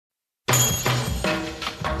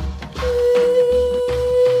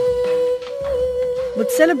With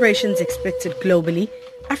celebrations expected globally,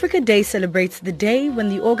 Africa Day celebrates the day when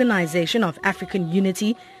the Organization of African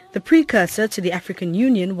Unity, the precursor to the African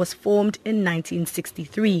Union, was formed in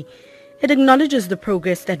 1963. It acknowledges the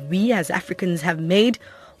progress that we as Africans have made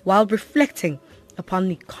while reflecting upon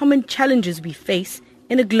the common challenges we face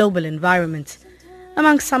in a global environment.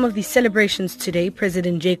 Among some of the celebrations today,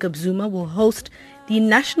 President Jacob Zuma will host the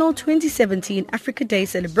National 2017 Africa Day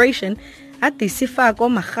celebration at the Sefako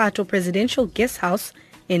Makgatho Presidential Guest House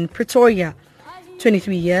in Pretoria.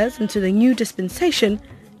 23 years into the new dispensation,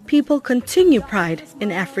 people continue pride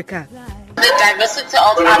in Africa. The diversity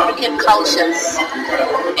of African cultures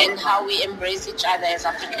and how we embrace each other as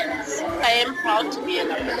Africans. I am proud to be an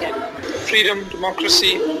African. Freedom,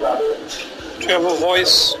 democracy, to have a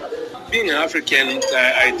voice. Being an African,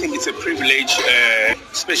 I think it's a privilege,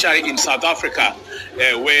 especially in South Africa,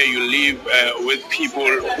 where you live with people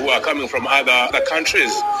who are coming from other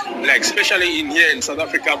countries. Like especially here in South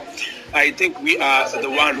Africa, I think we are the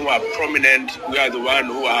one who are prominent. We are the one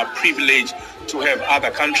who are privileged to have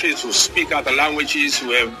other countries who speak other languages,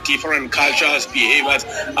 who have different cultures, behaviors,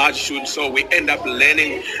 attitudes. So we end up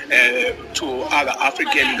learning to other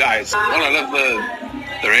African guys. Well, I love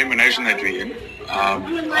the rainbow nation that we're in.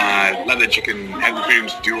 I love that you can have the freedom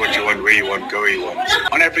to do what you want, where you want, go where you want.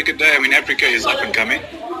 On Africa Day, Africa is up and coming.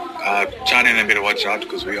 China and they better watch out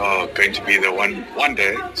because we are going to be there one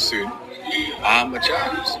day soon. But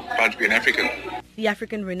yeah, it's proud to be an African. The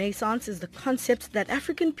African Renaissance is the concept that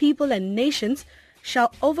African people and nations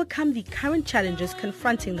shall overcome the current challenges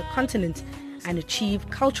confronting the continent and achieve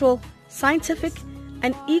cultural, scientific,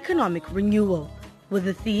 and economic renewal. With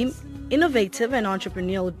the theme, Innovative and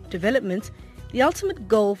Entrepreneurial Development, the ultimate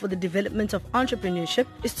goal for the development of entrepreneurship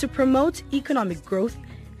is to promote economic growth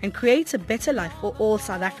and create a better life for all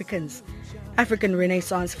South Africans. African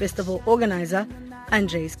Renaissance Festival organizer,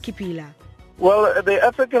 Andres Kipila. Well, the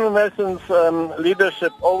African Renaissance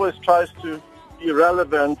leadership always tries to be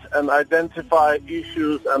relevant and identify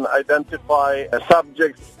issues and identify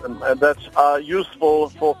subjects that are useful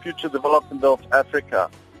for future development of Africa.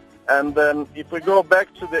 And if we go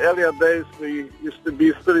back to the earlier days, we used to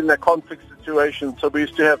be still in a conflict situation. So we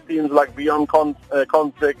used to have themes like beyond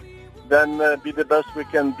conflict, then be the best we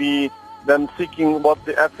can be, then seeking what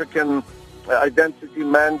the African identity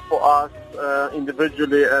meant for us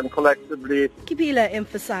individually and collectively. Kipila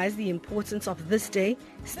emphasized the importance of this day,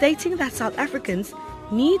 stating that South Africans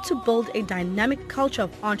need to build a dynamic culture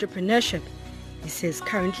of entrepreneurship. He says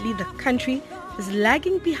currently the country is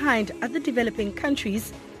lagging behind other developing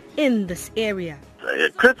countries in this area.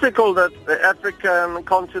 Critical that the African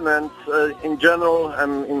continent in general,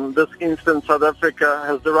 and in this instance South Africa,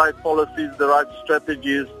 has the right policies, the right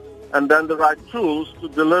strategies, and then the right tools to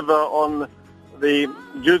deliver on the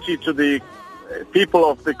duty to the people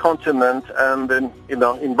of the continent and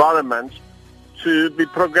the environment to be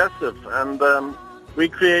progressive. And we're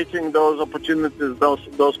creating those opportunities,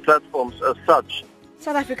 those platforms as such.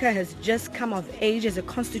 South Africa has just come of age as a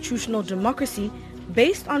constitutional democracy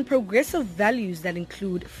based on progressive values that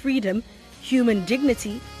include freedom, human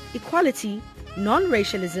dignity, equality,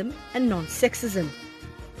 non-racialism, and non-sexism.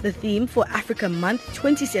 The theme for Africa Month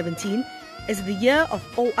 2017 is the year of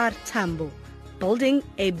O.R. Tambo, building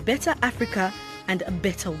a better Africa and a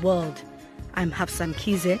better world. I'm Hafsa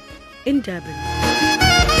Mkhize in Durban.